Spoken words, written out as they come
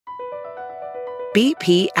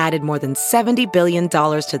BP added more than $70 billion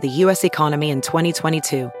to the U.S. economy in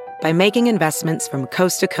 2022 by making investments from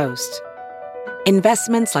coast to coast.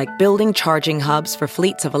 Investments like building charging hubs for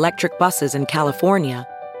fleets of electric buses in California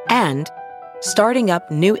and starting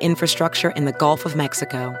up new infrastructure in the Gulf of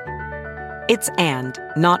Mexico. It's and,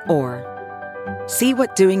 not or. See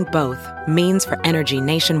what doing both means for energy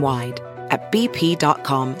nationwide at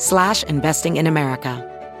bp.com/investing in America.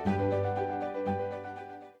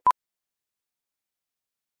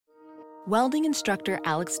 Welding instructor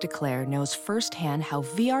Alex DeClaire knows firsthand how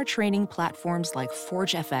VR training platforms like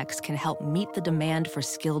ForgeFX can help meet the demand for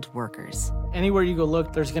skilled workers. Anywhere you go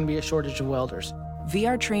look, there's going to be a shortage of welders.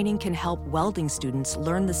 VR training can help welding students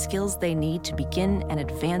learn the skills they need to begin and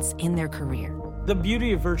advance in their career. The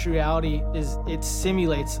beauty of virtual reality is it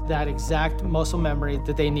simulates that exact muscle memory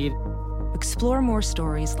that they need. Explore more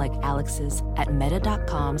stories like Alex's at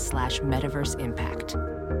meta.com/metaverseimpact.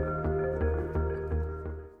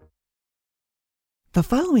 The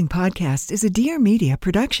following podcast is a Dear Media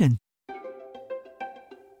production.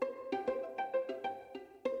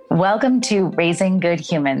 Welcome to Raising Good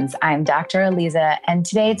Humans. I'm Dr. Aliza, and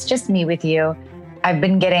today it's just me with you. I've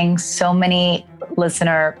been getting so many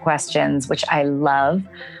listener questions, which I love,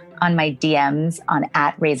 on my DMs on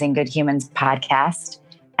at Raising Good Humans podcast.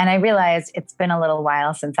 And I realized it's been a little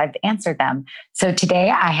while since I've answered them. So today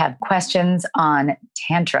I have questions on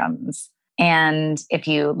tantrums. And if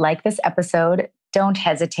you like this episode, don't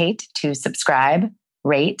hesitate to subscribe,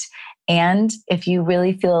 rate, and if you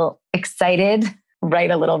really feel excited,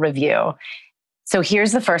 write a little review. So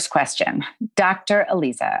here's the first question. Dr.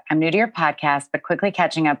 Aliza, I'm new to your podcast, but quickly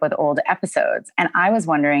catching up with old episodes. And I was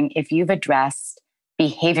wondering if you've addressed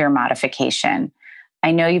behavior modification.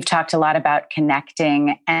 I know you've talked a lot about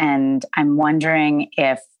connecting, and I'm wondering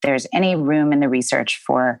if there's any room in the research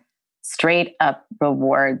for straight up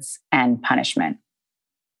rewards and punishment.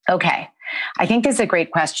 Okay, I think this is a great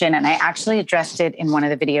question, and I actually addressed it in one of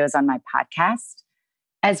the videos on my podcast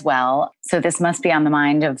as well. So this must be on the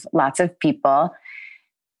mind of lots of people.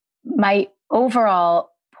 My overall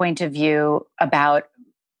point of view about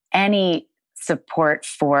any support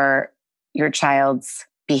for your child's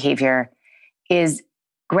behavior is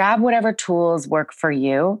grab whatever tools work for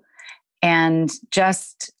you and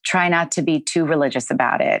just try not to be too religious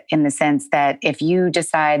about it, in the sense that if you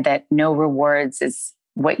decide that no rewards is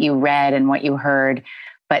what you read and what you heard,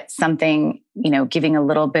 but something, giving a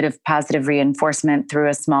little bit of positive reinforcement through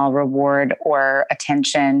a small reward or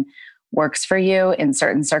attention works for you in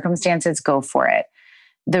certain circumstances, go for it.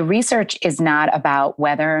 The research is not about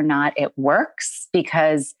whether or not it works,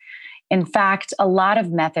 because in fact, a lot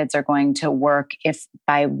of methods are going to work if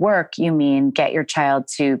by work you mean get your child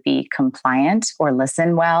to be compliant or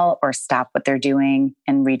listen well or stop what they're doing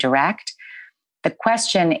and redirect. The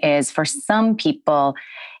question is, for some people,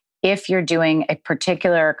 if you're doing a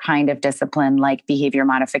particular kind of discipline like behavior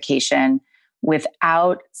modification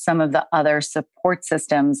without some of the other support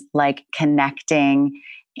systems like connecting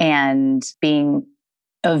and being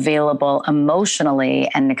available emotionally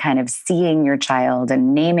and kind of seeing your child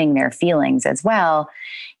and naming their feelings as well,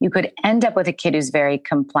 you could end up with a kid who's very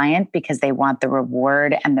compliant because they want the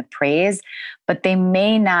reward and the praise, but they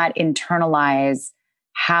may not internalize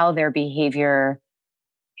how their behavior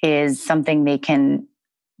is something they can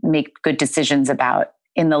make good decisions about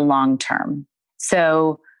in the long term.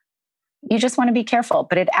 So you just want to be careful,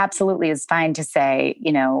 but it absolutely is fine to say,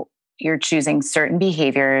 you're choosing certain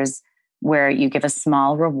behaviors where you give a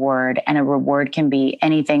small reward, and a reward can be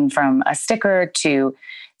anything from a sticker to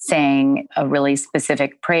saying a really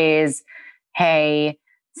specific praise. Hey,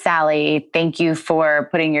 Sally, thank you for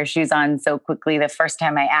putting your shoes on so quickly the first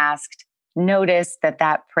time I asked. Notice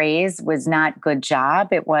that praise was not good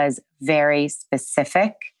job. It was very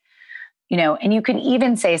specific, and you can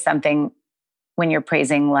even say something when you're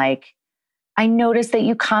praising, like, I noticed that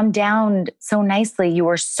you calmed down so nicely. You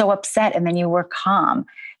were so upset and then you were calm.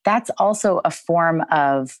 That's also a form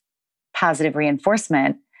of positive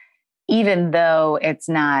reinforcement, even though it's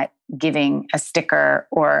not giving a sticker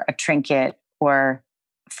or a trinket or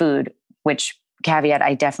food, which caveat,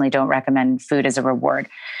 I definitely don't recommend food as a reward.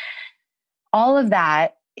 All of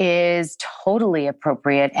that is totally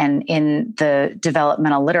appropriate and in the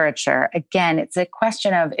developmental literature. Again, it's a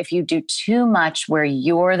question of if you do too much where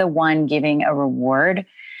you're the one giving a reward,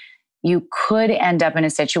 you could end up in a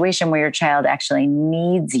situation where your child actually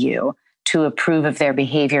needs you to approve of their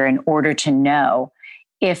behavior in order to know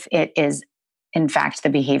if it is, in fact, the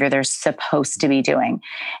behavior they're supposed to be doing.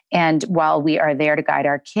 And while we are there to guide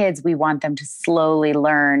our kids, we want them to slowly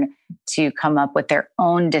learn to come up with their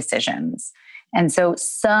own decisions. And so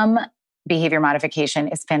some behavior modification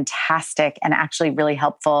is fantastic and actually really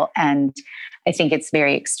helpful. And I think it's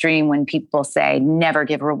very extreme when people say never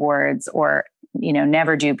give rewards or,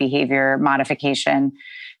 never do behavior modification,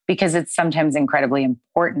 because it's sometimes incredibly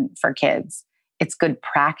important for kids. It's good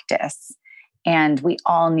practice. And we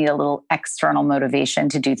all need a little external motivation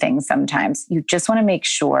to do things sometimes. You just want to make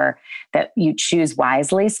sure that you choose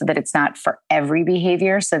wisely so that it's not for every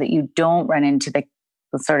behavior, so that you don't run into the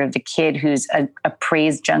sort of the kid who's a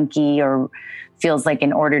praise junkie or feels like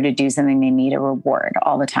in order to do something, they need a reward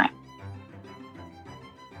all the time.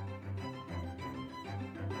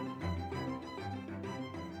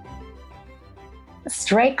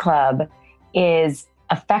 Strike Club is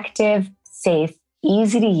effective, safe,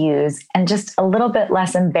 easy to use, and just a little bit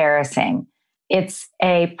less embarrassing. It's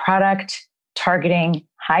a product targeting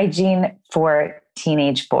hygiene for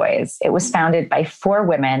teenage boys. It was founded by 4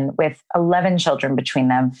 women with 11 children between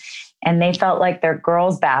them, and they felt like their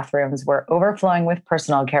girls' bathrooms were overflowing with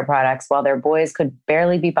personal care products while their boys could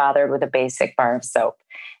barely be bothered with a basic bar of soap.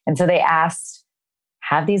 And so they asked,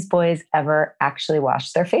 have these boys ever actually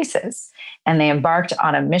washed their faces? And they embarked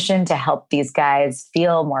on a mission to help these guys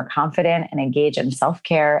feel more confident and engage in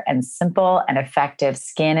self-care and simple and effective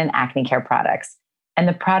skin and acne care products. And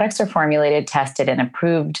the products are formulated, tested, and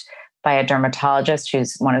approved by a dermatologist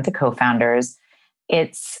who's one of the co-founders.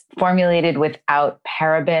 It's formulated without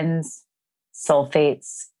parabens,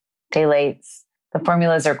 sulfates, phthalates. The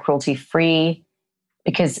formulas are cruelty-free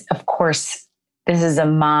because, of course, this is a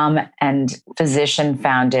mom and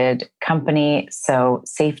physician-founded company, so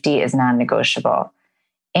safety is non-negotiable.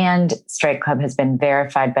 And Strike Club has been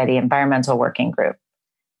verified by the Environmental Working Group.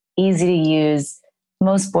 Easy to use.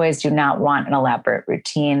 Most boys do not want an elaborate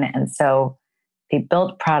routine, and so they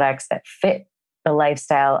built products that fit the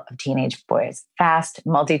lifestyle of teenage boys: fast,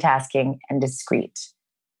 multitasking, and discreet.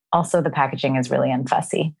 Also, the packaging is really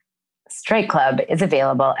unfussy. Strike Club is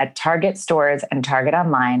available at Target stores and Target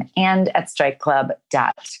online and at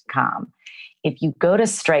strikeclub.com. If you go to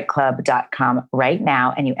strikeclub.com right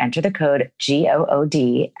now and you enter the code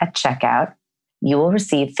GOOD at checkout, you will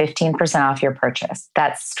receive 15% off your purchase.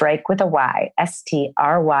 That's strike with a Y,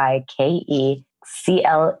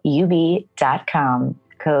 STRYKECLUB.com,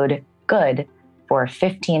 code GOOD for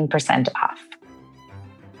 15% off.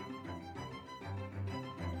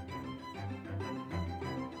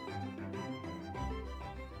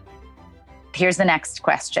 Here's the next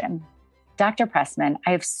question. Dr. Pressman,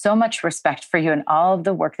 I have so much respect for you and all of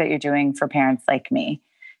the work that you're doing for parents like me.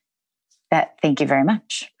 Thank you very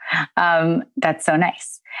much. That's so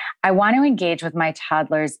nice. I want to engage with my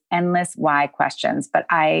toddler's endless why questions, but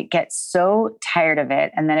I get so tired of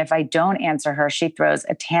it. And then if I don't answer her, she throws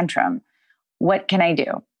a tantrum. What can I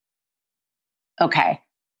do? Okay.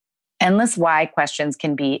 Endless why questions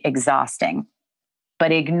can be exhausting.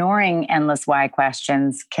 But ignoring endless why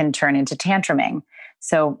questions can turn into tantruming.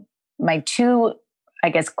 So my 2,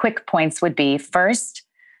 quick points would be, first,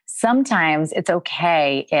 sometimes it's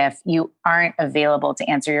okay if you aren't available to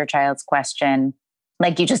answer your child's question,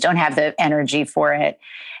 like you just don't have the energy for it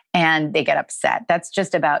and they get upset. That's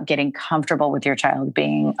just about getting comfortable with your child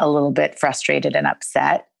being a little bit frustrated and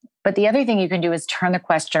upset. But the other thing you can do is turn the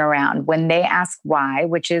question around. When they ask why,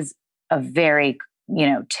 which is a very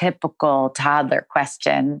typical toddler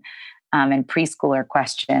question and preschooler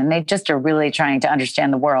question. They just are really trying to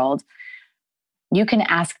understand the world. You can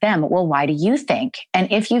ask them, well, why do you think? And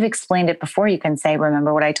if you've explained it before, you can say,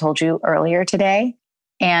 remember what I told you earlier today?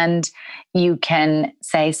 And you can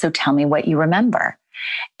say, so tell me what you remember.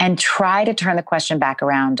 And try to turn the question back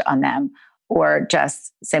around on them, or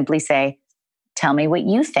just simply say, tell me what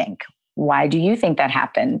you think. Why do you think that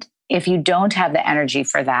happened? If you don't have the energy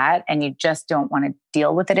for that and you just don't want to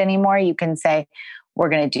deal with it anymore, you can say, we're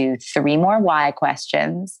going to do 3 more why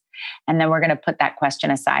questions, and then we're going to put that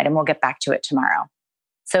question aside and we'll get back to it tomorrow.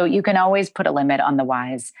 So you can always put a limit on the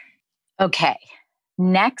whys. Okay,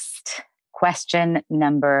 next question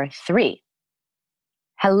number 3.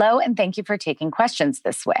 Hello, and thank you for taking questions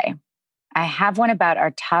this way. I have one about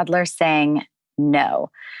our toddler saying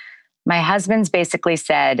no. My husband's basically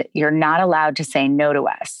said, you're not allowed to say no to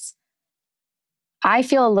us. I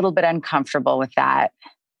feel a little bit uncomfortable with that,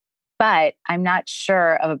 but I'm not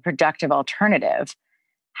sure of a productive alternative.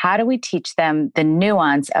 How do we teach them the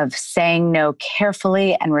nuance of saying no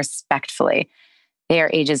carefully and respectfully? They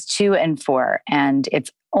are ages 2 and 4, and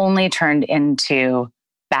it's only turned into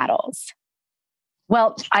battles.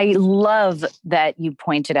 Well, I love that you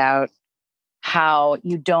pointed out how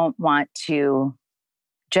you don't want to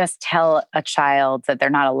just tell a child that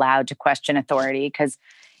they're not allowed to question authority, because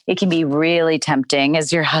it can be really tempting,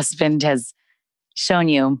 as your husband has shown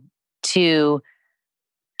you, to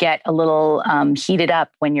get a little heated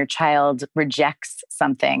up when your child rejects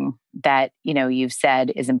something that, you've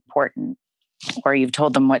said is important, or you've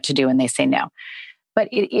told them what to do and they say no. But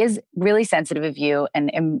it is really sensitive of you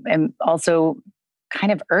and also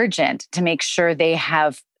kind of urgent to make sure they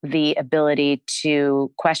have the ability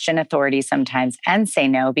to question authority sometimes and say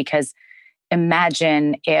no, because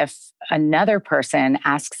imagine if another person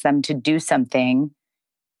asks them to do something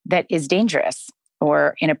that is dangerous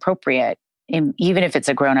or inappropriate, even if it's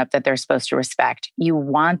a grown-up that they're supposed to respect. You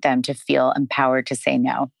want them to feel empowered to say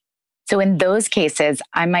no. So in those cases,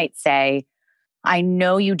 I might say, I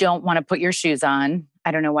know you don't want to put your shoes on.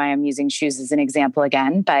 I don't know why I'm using shoes as an example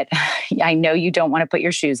again, but I know you don't want to put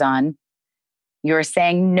your shoes on. You're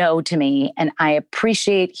saying no to me, and I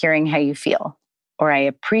appreciate hearing how you feel, or I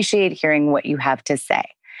appreciate hearing what you have to say.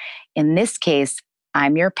 In this case,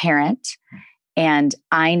 I'm your parent, and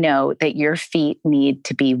I know that your feet need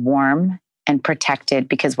to be warm and protected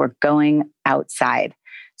because we're going outside.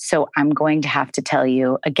 So I'm going to have to tell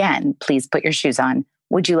you again, please put your shoes on.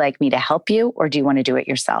 Would you like me to help you, or do you want to do it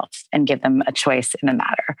yourself? And give them a choice in the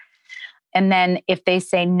matter. And then if they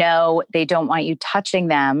say no, they don't want you touching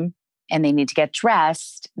them and they need to get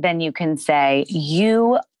dressed, then you can say,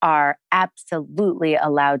 you are absolutely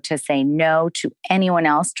allowed to say no to anyone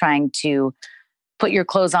else trying to put your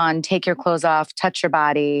clothes on, take your clothes off, touch your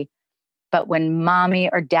body. But when mommy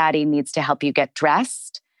or daddy needs to help you get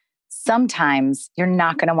dressed, sometimes you're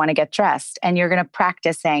not going to want to get dressed and you're going to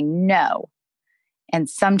practice saying no. And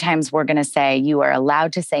sometimes we're going to say you are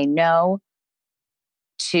allowed to say no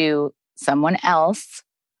to someone else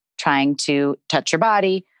trying to touch your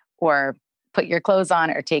body or put your clothes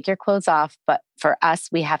on or take your clothes off. But for us,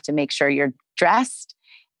 we have to make sure you're dressed.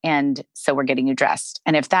 And so we're getting you dressed.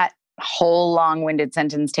 And if that whole long-winded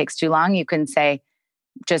sentence takes too long, you can say,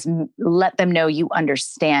 just let them know you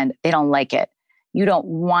understand. They don't like it. You don't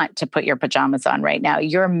want to put your pajamas on right now.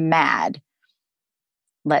 You're mad.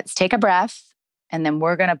 Let's take a breath. And then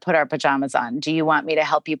we're going to put our pajamas on. Do you want me to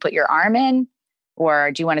help you put your arm in?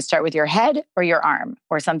 Or do you want to start with your head or your arm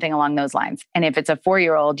or something along those lines? And if it's a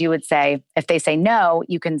 4-year-old, you would say, if they say no,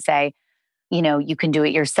 you can say, you can do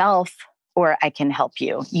it yourself or I can help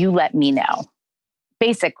you. You let me know.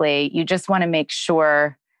 Basically, you just want to make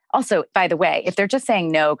sure. Also, by the way, if they're just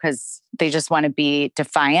saying no because they just want to be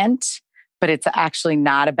defiant, but it's actually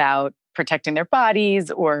not about protecting their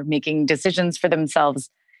bodies or making decisions for themselves,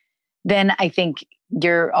 then I think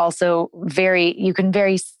you're also you can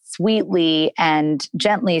very sweetly and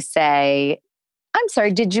gently say, I'm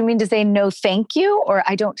sorry, did you mean to say no, thank you? Or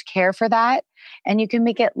I don't care for that. And you can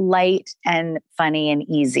make it light and funny and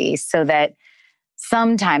easy so that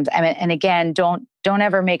sometimes, and again, don't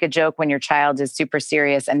ever make a joke when your child is super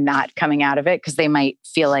serious and not coming out of it because they might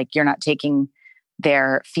feel like you're not taking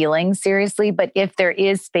their feelings seriously. But if there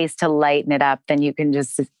is space to lighten it up, then you can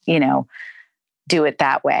just, do it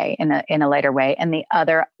that way in a lighter way. And the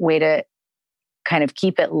other way to kind of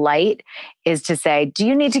keep it light is to say, do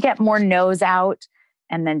you need to get more no's out?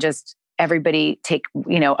 And then just everybody take,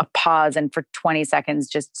 a pause and for 20 seconds,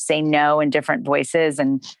 just say no in different voices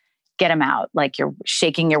and get them out. Like you're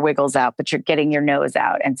shaking your wiggles out, but you're getting your nose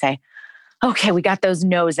out and say, okay, we got those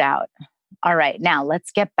no's out. All right, now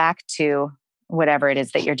let's get back to whatever it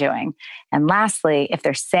is that you're doing. And lastly, if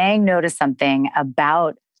they're saying no to something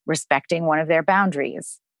about respecting one of their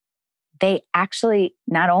boundaries, they actually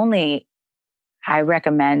not only, I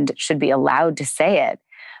recommend, should be allowed to say it,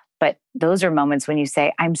 but those are moments when you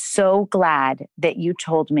say, I'm so glad that you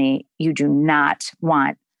told me you do not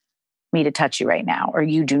want me to touch you right now, or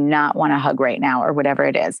you do not want to hug right now, or whatever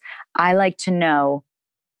it is. I like to know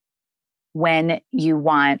when you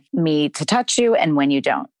want me to touch you and when you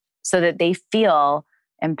don't, so that they feel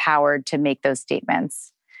empowered to make those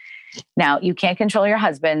statements. Now, you can't control your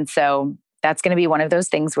husband, so that's going to be one of those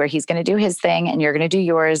things where he's going to do his thing and you're going to do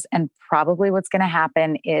yours. And probably what's going to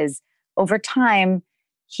happen is over time,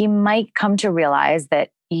 he might come to realize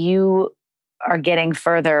that you are getting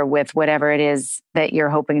further with whatever it is that you're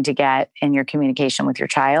hoping to get in your communication with your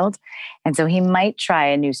child. And so he might try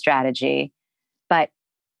a new strategy. But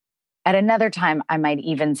at another time, I might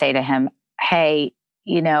even say to him, hey,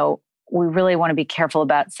 we really want to be careful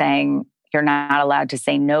about saying you're not allowed to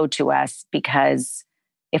say no to us, because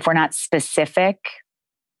if we're not specific,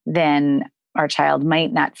 then our child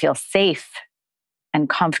might not feel safe and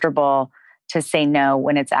comfortable to say no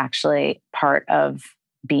when it's actually part of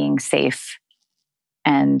being safe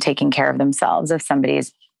and taking care of themselves if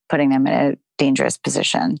somebody's putting them in a dangerous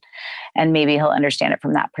position. And maybe he'll understand it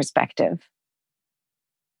from that perspective.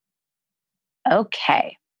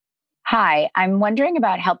 Okay. Hi, I'm wondering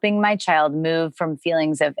about helping my child move from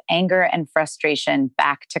feelings of anger and frustration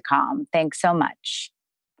back to calm. Thanks so much.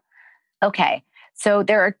 Okay, so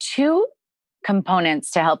there are two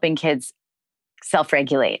components to helping kids self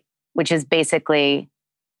regulate, which is basically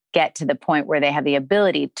get to the point where they have the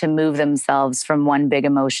ability to move themselves from one big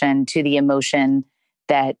emotion to the emotion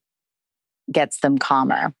that gets them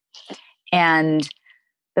calmer. And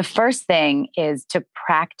the first thing is to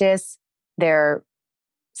practice their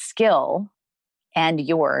skill and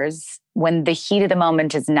yours when the heat of the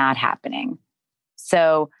moment is not happening.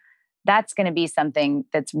 So that's going to be something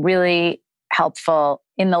that's really helpful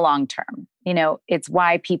in the long term. It's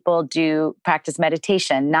why people do practice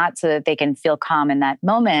meditation, not so that they can feel calm in that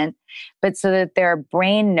moment, but so that their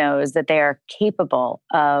brain knows that they are capable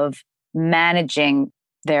of managing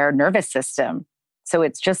their nervous system. So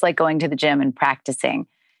it's just like going to the gym and practicing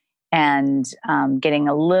and getting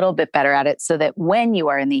a little bit better at it so that when you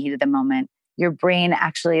are in the heat of the moment, your brain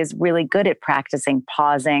actually is really good at practicing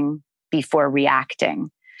pausing before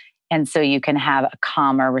reacting. And so you can have a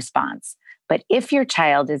calmer response. But if your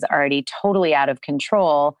child is already totally out of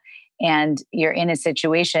control and you're in a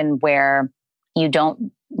situation where you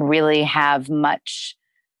don't really have much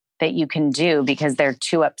that you can do because they're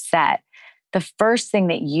too upset, the first thing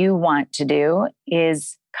that you want to do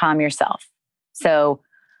is calm yourself. So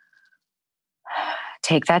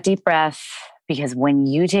take that deep breath, because when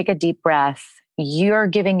you take a deep breath, you're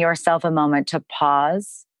giving yourself a moment to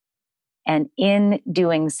pause. And in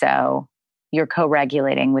doing so, you're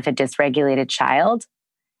co-regulating with a dysregulated child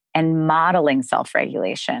and modeling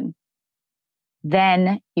self-regulation.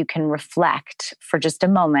 Then you can reflect for just a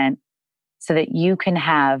moment so that you can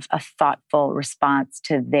have a thoughtful response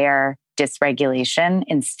to their dysregulation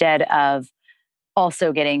instead of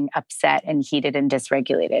also getting upset and heated and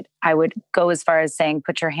dysregulated. I would go as far as saying,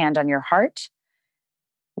 put your hand on your heart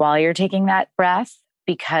while you're taking that breath,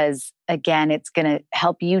 because again, it's going to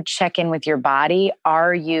help you check in with your body.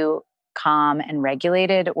 Are you calm and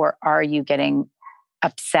regulated, or are you getting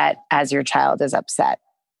upset as your child is upset?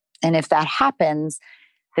 And if that happens,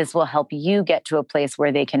 this will help you get to a place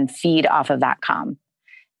where they can feed off of that calm.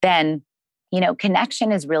 Then,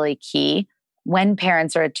 connection is really key. When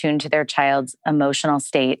parents are attuned to their child's emotional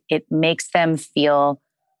state, it makes them feel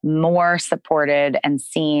more supported and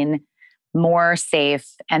seen, more safe.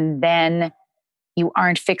 And then you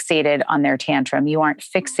aren't fixated on their tantrum. You aren't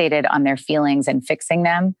fixated on their feelings and fixing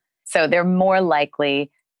them. So they're more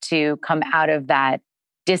likely to come out of that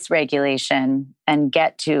dysregulation and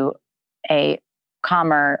get to a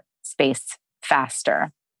calmer space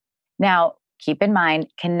faster. Now, keep in mind,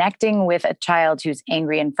 connecting with a child who's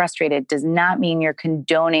angry and frustrated does not mean you're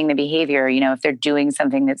condoning the behavior, if they're doing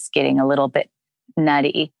something that's getting a little bit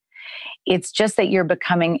nutty. It's just that you're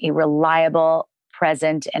becoming a reliable,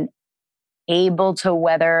 present, and able to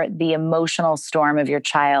weather the emotional storm of your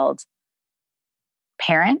child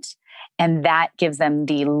parent. And that gives them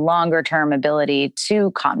the longer term ability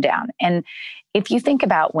to calm down. And if you think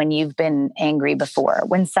about when you've been angry before,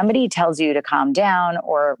 when somebody tells you to calm down,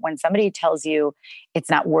 or when somebody tells you it's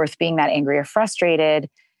not worth being that angry or frustrated,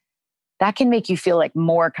 that can make you feel like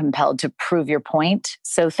more compelled to prove your point.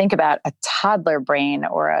 So think about a toddler brain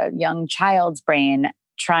or a young child's brain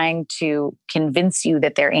trying to convince you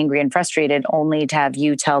that they're angry and frustrated only to have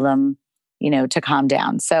you tell them, to calm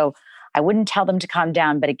down. So I wouldn't tell them to calm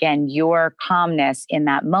down, but again, your calmness in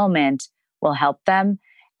that moment will help them.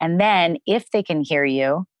 And then if they can hear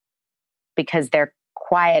you because they're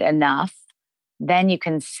quiet enough, then you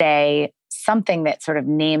can say something that sort of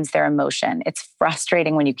names their emotion. It's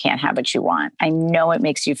frustrating when you can't have what you want. I know it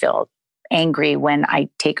makes you feel angry when I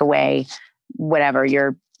take away whatever,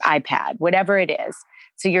 your iPad, whatever it is.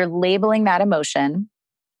 So you're labeling that emotion,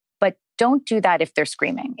 but don't do that if they're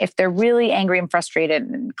screaming. If they're really angry and frustrated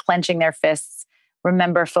and clenching their fists,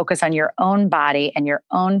 remember, focus on your own body and your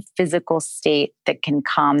own physical state that can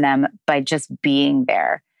calm them by just being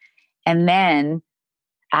there. And then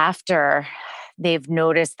after they've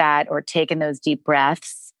noticed that or taken those deep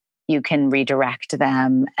breaths, you can redirect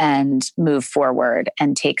them and move forward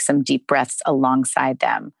and take some deep breaths alongside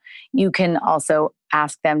them. You can also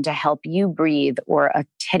ask them to help you breathe, or a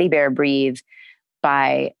teddy bear breathe,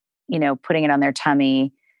 by, putting it on their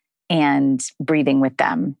tummy and breathing with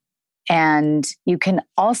them. And you can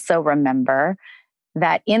also remember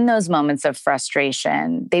that in those moments of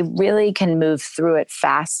frustration, they really can move through it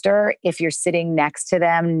faster if you're sitting next to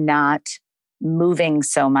them, not moving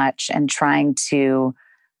so much and trying to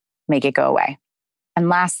make it go away. And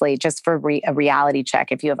lastly, just for a reality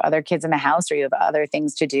check, if you have other kids in the house or you have other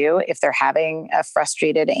things to do, if they're having a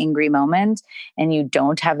frustrated, angry moment and you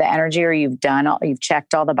don't have the energy or you've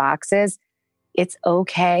checked all the boxes, it's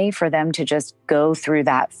okay for them to just go through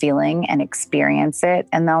that feeling and experience it,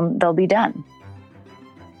 and they'll be done.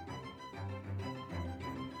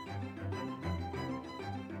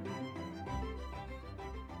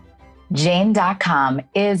 Jane.com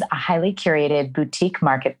is a highly curated boutique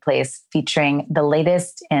marketplace featuring the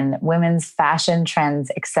latest in women's fashion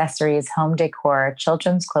trends, accessories, home decor,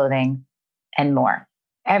 children's clothing, and more.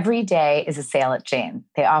 Every day is a sale at Jane.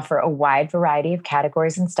 They offer a wide variety of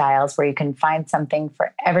categories and styles where you can find something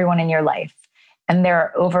for everyone in your life. And there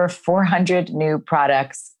are over 400 new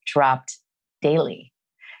products dropped daily.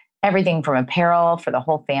 Everything from apparel for the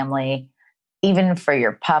whole family, even for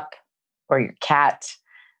your pup or your cat.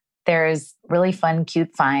 There's really fun,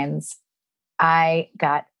 cute finds. I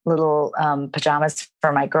got little pajamas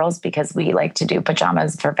for my girls because we like to do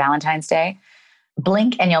pajamas for Valentine's Day.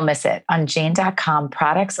 Blink and you'll miss it. On Jane.com,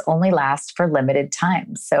 products only last for limited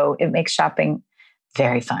time. So it makes shopping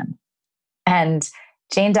very fun. And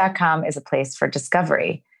Jane.com is a place for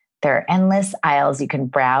discovery. There are endless aisles you can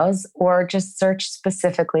browse or just search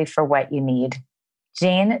specifically for what you need.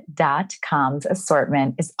 Jane.com's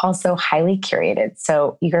assortment is also highly curated.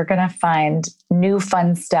 So you're going to find new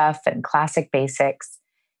fun stuff and classic basics.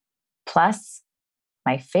 Plus,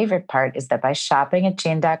 my favorite part is that by shopping at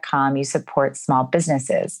Jane.com, you support small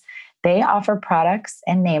businesses. They offer products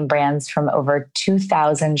and name brands from over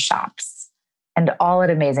 2,000 shops, and all at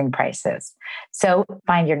amazing prices. So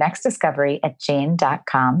find your next discovery at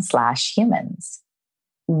Jane.com/humans.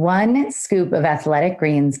 One scoop of Athletic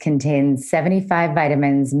Greens contains 75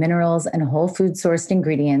 vitamins, minerals, and whole food sourced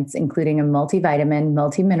ingredients, including a multivitamin,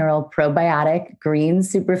 multimineral, probiotic, green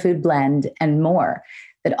superfood blend, and more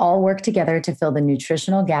that all work together to fill the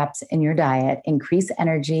nutritional gaps in your diet, increase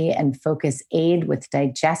energy and focus, aid with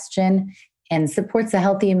digestion, and supports a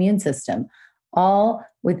healthy immune system, all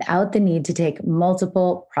without the need to take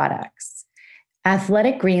multiple products.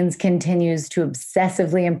 Athletic Greens continues to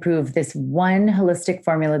obsessively improve this one holistic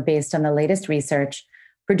formula based on the latest research,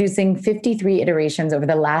 producing 53 iterations over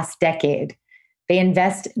the last decade. They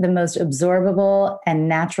invest the most absorbable and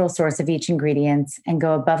natural source of each ingredient and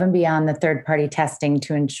go above and beyond the third-party testing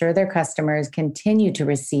to ensure their customers continue to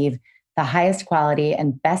receive the highest quality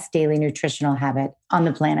and best daily nutritional habit on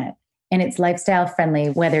the planet. And it's lifestyle friendly,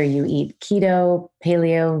 whether you eat keto,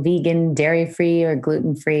 paleo, vegan, dairy-free, or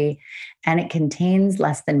gluten-free, and it contains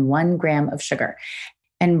less than 1 gram of sugar.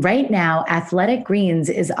 And right now, Athletic Greens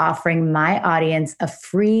is offering my audience a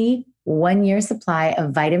free 1-year supply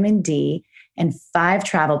of vitamin D and 5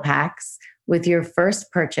 travel packs with your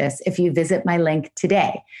first purchase if you visit my link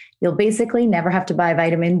today. You'll basically never have to buy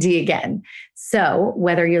vitamin D again. So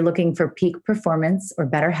whether you're looking for peak performance or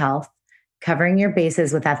better health, covering your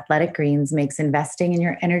bases with Athletic Greens makes investing in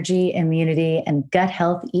your energy, immunity, and gut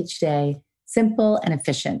health each day simple and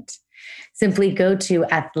efficient. Simply go to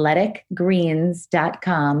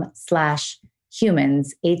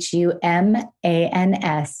athleticgreens.com/humans,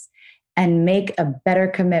 HUMANS, and make a better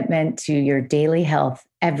commitment to your daily health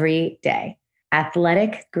every day.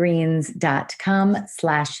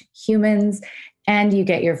 athleticgreens.com/humans, and you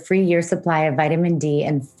get your free year supply of vitamin D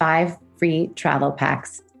and 5 free travel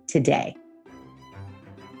packs today.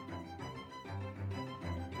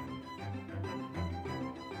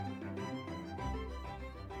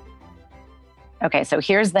 Okay, so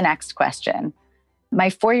here's the next question. My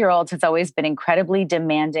 4-year-old has always been incredibly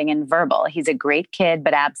demanding and verbal. He's a great kid,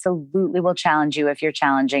 but absolutely will challenge you if you're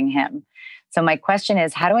challenging him. So my question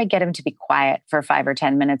is, how do I get him to be quiet for 5 or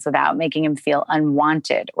 10 minutes without making him feel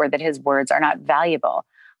unwanted or that his words are not valuable?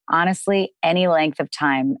 Honestly, any length of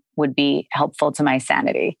time would be helpful to my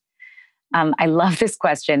sanity. I love this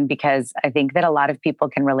question because I think that a lot of people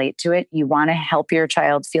can relate to it. You want to help your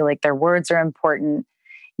child feel like their words are important.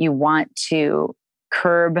 You want to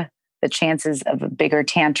curb the chances of a bigger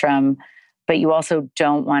tantrum, but you also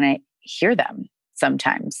don't want to hear them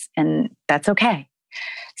sometimes, and that's okay.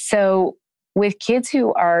 So with kids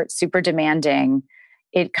who are super demanding,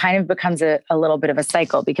 it kind of becomes a little bit of a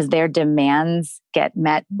cycle because their demands get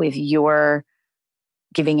met with your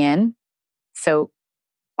giving in. So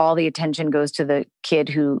all the attention goes to the kid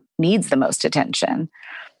who needs the most attention.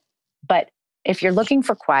 But if you're looking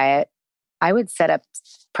for quiet, I would set up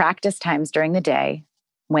practice times during the day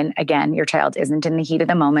when, again, your child isn't in the heat of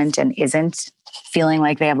the moment and isn't feeling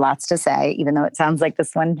like they have lots to say, even though it sounds like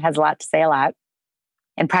this one has a lot to say a lot,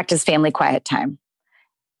 and practice family quiet time.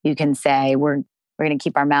 You can say, we're going to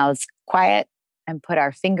keep our mouths quiet and put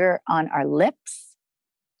our finger on our lips,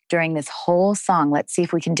 during this whole song. Let's see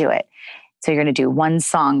if we can do it. So you're going to do one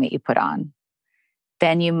song that you put on.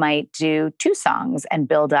 Then you might do 2 songs and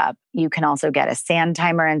build up. You can also get a sand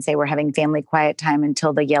timer and say, we're having family quiet time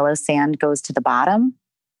until the yellow sand goes to the bottom.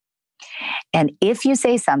 And if you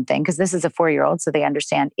say something, because this is a 4-year-old, so they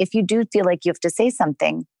understand, if you do feel like you have to say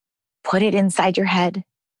something, put it inside your head,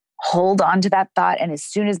 hold on to that thought. And as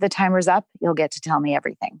soon as the timer's up, you'll get to tell me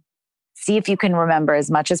everything. See if you can remember as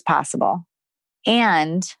much as possible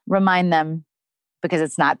and remind them, because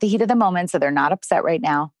it's not the heat of the moment, so they're not upset right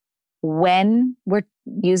now. When we're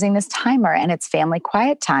using this timer and it's family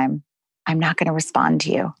quiet time, I'm not going to respond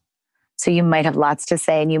to you. So you might have lots to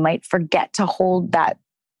say and you might forget to hold that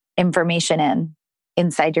information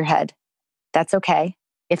inside your head. That's okay.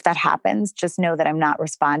 If that happens, just know that I'm not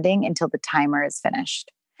responding until the timer is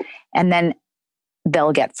finished. And then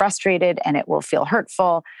they'll get frustrated and it will feel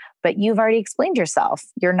hurtful, but you've already explained yourself.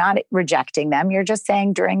 You're not rejecting them. You're just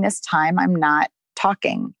saying during this time, I'm not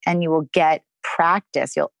talking, and you will get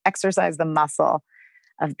practice. You'll exercise the muscle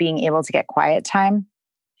of being able to get quiet time.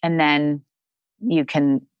 And then you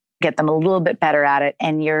can get them a little bit better at it.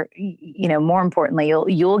 And more importantly,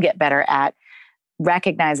 you'll get better at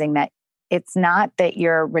recognizing that it's not that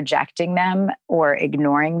you're rejecting them or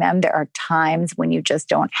ignoring them. There are times when you just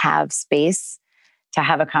don't have space to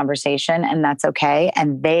have a conversation, and that's okay.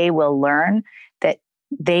 And they will learn that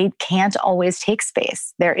they can't always take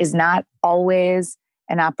space. There is not always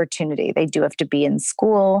an opportunity. They do have to be in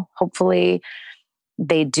school, hopefully.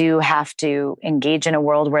 They do have to engage in a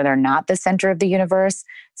world where they're not the center of the universe.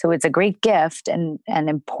 So it's a great gift and an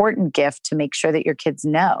important gift to make sure that your kids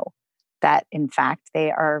know that, in fact,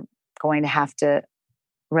 they are going to have to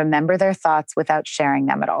remember their thoughts without sharing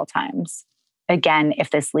them at all times. Again, if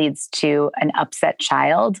this leads to an upset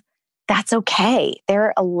child, that's okay.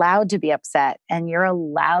 They're allowed to be upset, and you're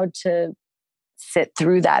allowed to sit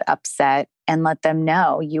through that upset and let them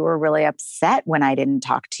know you were really upset when I didn't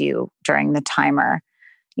talk to you during the timer.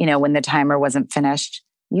 When the timer wasn't finished,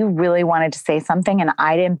 you really wanted to say something and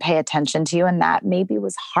I didn't pay attention to you, and that maybe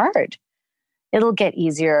was hard. It'll get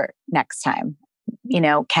easier next time.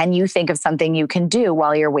 Can you think of something you can do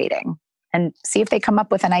while you're waiting? And see if they come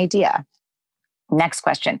up with an idea. Next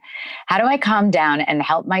question. How do I calm down and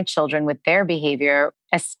help my children with their behavior,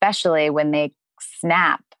 especially when they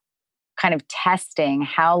snap? Kind of testing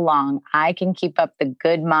how long I can keep up the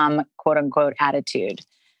good mom, quote unquote, attitude.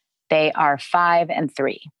 They are 5 and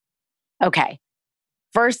 3. Okay.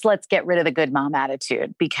 First, let's get rid of the good mom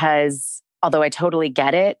attitude, because although I totally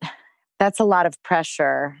get it, that's a lot of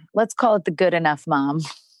pressure. Let's call it the good enough mom.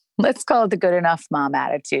 Let's call it the good enough mom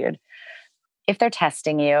attitude. If they're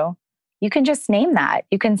testing you, you can just name that.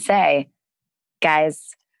 You can say,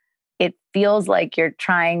 guys, it feels like you're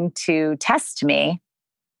trying to test me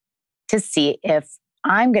to see if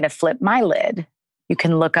I'm going to flip my lid. You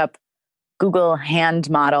can look up Google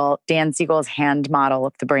hand model, Dan Siegel's hand model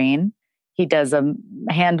of the brain. He does a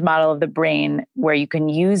hand model of the brain where you can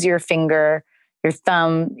use your finger, your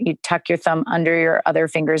thumb, you tuck your thumb under your other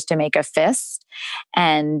fingers to make a fist.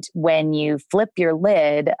 And when you flip your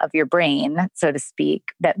lid of your brain, so to speak,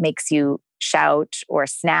 that makes you shout or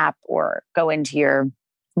snap or go into your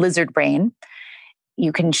lizard brain,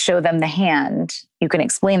 you can show them the hand. You can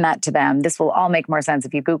explain that to them. This will all make more sense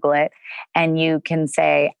if you Google it. And you can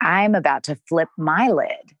say, I'm about to flip my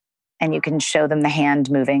lid. And you can show them the hand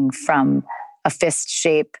moving from a fist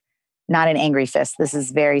shape, not an angry fist. This is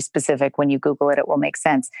very specific. When you Google it, it will make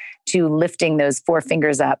sense, to lifting those 4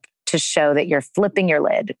 fingers up to show that you're flipping your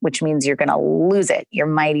lid, which means you're going to lose it. You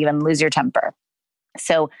might even lose your temper.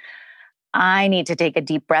 So I need to take a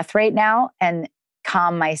deep breath right now and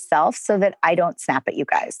calm myself so that I don't snap at you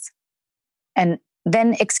guys. And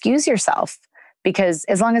then excuse yourself, because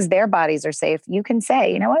as long as their bodies are safe, you can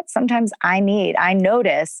say, you know what, sometimes I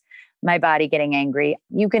notice my body getting angry.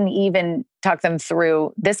 You can even talk them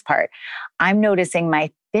through this part. I'm noticing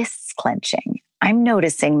my fists clenching. I'm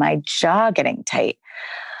noticing my jaw getting tight.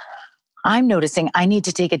 I'm noticing I need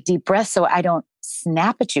to take a deep breath so I don't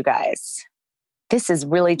snap at you guys. This is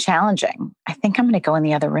really challenging. I think I'm going to go in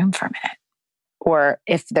the other room for a minute. Or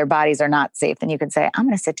if their bodies are not safe, then you can say, I'm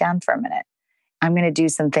going to sit down for a minute. I'm going to do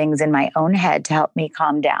some things in my own head to help me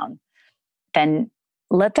calm down. Then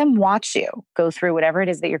let them watch you go through whatever it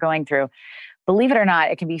is that you're going through. Believe it or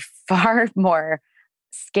not, it can be far more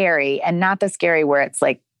scary, and not the scary where it's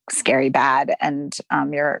like scary bad and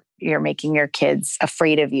you're making your kids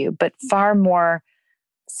afraid of you, but far more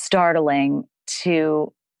startling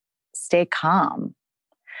to stay calm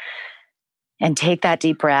and take that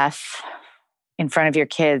deep breath in front of your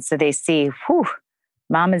kids so they see, whew,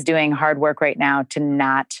 mom is doing hard work right now to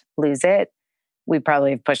not lose it. we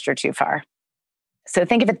probably have pushed her too far. So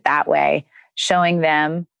think of it that way, showing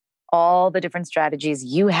them all the different strategies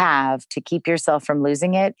you have to keep yourself from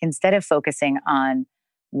losing it instead of focusing on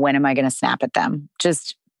when am I going to snap at them?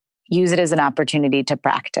 Just use it as an opportunity to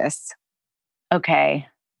practice. Okay,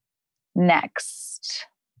 next.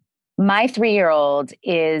 My 3-year-old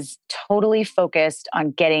is totally focused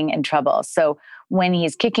on getting in trouble. So when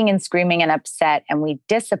he's kicking and screaming and upset and we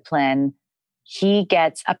discipline, he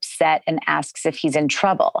gets upset and asks if he's in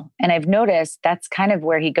trouble. And I've noticed that's kind of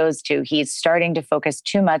where he goes to. He's starting to focus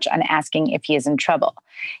too much on asking if he is in trouble.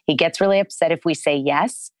 He gets really upset if we say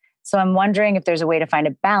yes. So I'm wondering if there's a way to find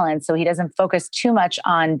a balance so he doesn't focus too much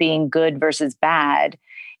on being good versus bad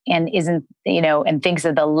and isn't, and thinks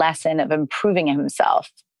of the lesson of improving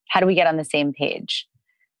himself. How do we get on the same page?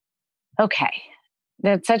 Okay.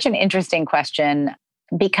 That's such an interesting question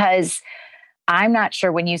because I'm not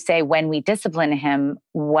sure when you say when we discipline him,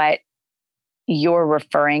 what you're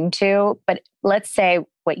referring to, but let's say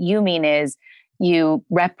what you mean is you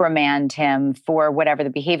reprimand him for whatever the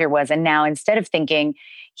behavior was. And now instead of thinking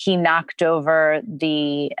he knocked over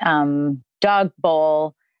the dog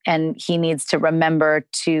bowl and he needs to remember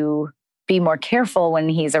to be more careful when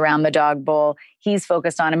he's around the dog bowl, he's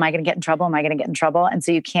focused on, am I going to get in trouble? Am I going to get in trouble? And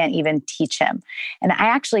so you can't even teach him. And I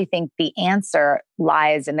actually think the answer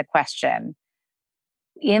lies in the question.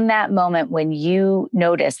 In that moment, when you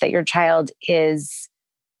notice that your child is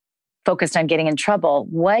focused on getting in trouble,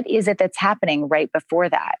 what is it that's happening right before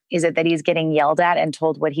that? Is it that he's getting yelled at and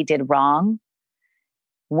told what he did wrong?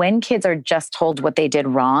 When kids are just told what they did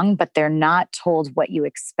wrong, but they're not told what you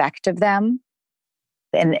expect of them,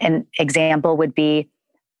 an example would be,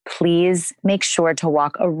 please make sure to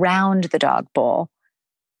walk around the dog bowl.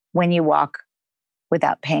 When you walk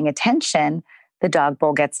without paying attention, the dog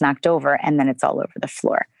bowl gets knocked over and then it's all over the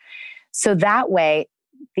floor. So that way,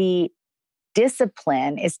 the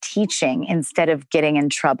discipline is teaching instead of getting in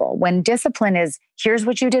trouble. When discipline is, here's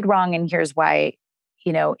what you did wrong and here's why,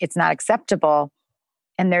 it's not acceptable.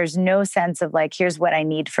 And there's no sense of like, here's what I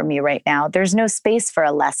need from you right now. There's no space for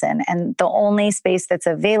a lesson. And the only space that's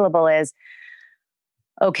available is,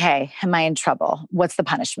 okay, am I in trouble? What's the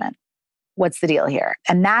punishment? What's the deal here?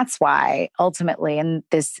 And that's why ultimately, and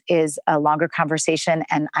this is a longer conversation,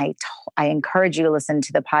 and I encourage you to listen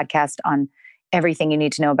to the podcast on everything you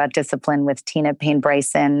need to know about discipline with Tina Payne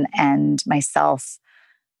Bryson and myself.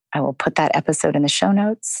 I will put that episode in the show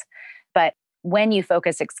notes. But when you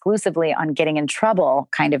focus exclusively on getting in trouble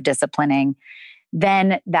kind of disciplining,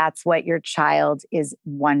 then that's what your child is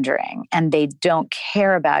wondering. And they don't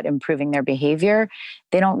care about improving their behavior.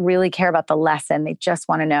 They don't really care about the lesson. They just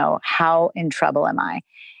want to know, how in trouble am I?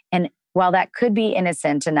 And while that could be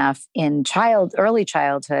innocent enough in early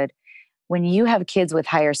childhood, when you have kids with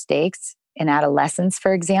higher stakes in adolescence,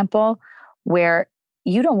 for example, where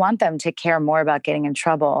you don't want them to care more about getting in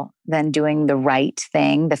trouble than doing the right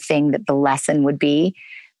thing, the thing that the lesson would be,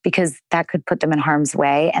 because that could put them in harm's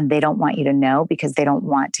way and they don't want you to know because they don't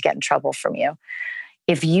want to get in trouble from you.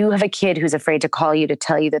 If you have a kid who's afraid to call you to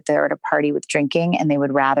tell you that they're at a party with drinking and they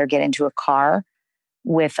would rather get into a car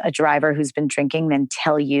with a driver who's been drinking than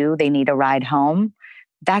tell you they need a ride home,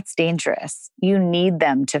 that's dangerous. You need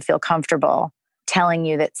them to feel comfortable telling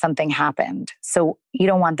you that something happened. So you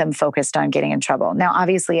don't want them focused on getting in trouble. Now,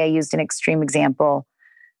 obviously, I used an extreme example,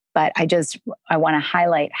 but I want to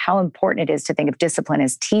highlight how important it is to think of discipline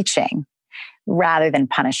as teaching rather than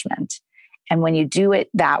punishment. And when you do it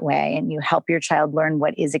that way and you help your child learn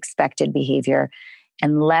what is expected behavior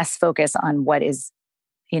and less focus on what is,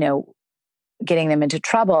 getting them into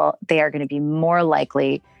trouble, they are going to be more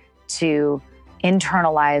likely to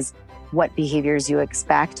internalize what behaviors you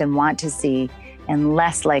expect and want to see, and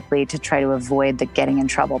less likely to try to avoid the getting in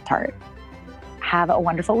trouble part. Have a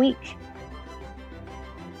wonderful week.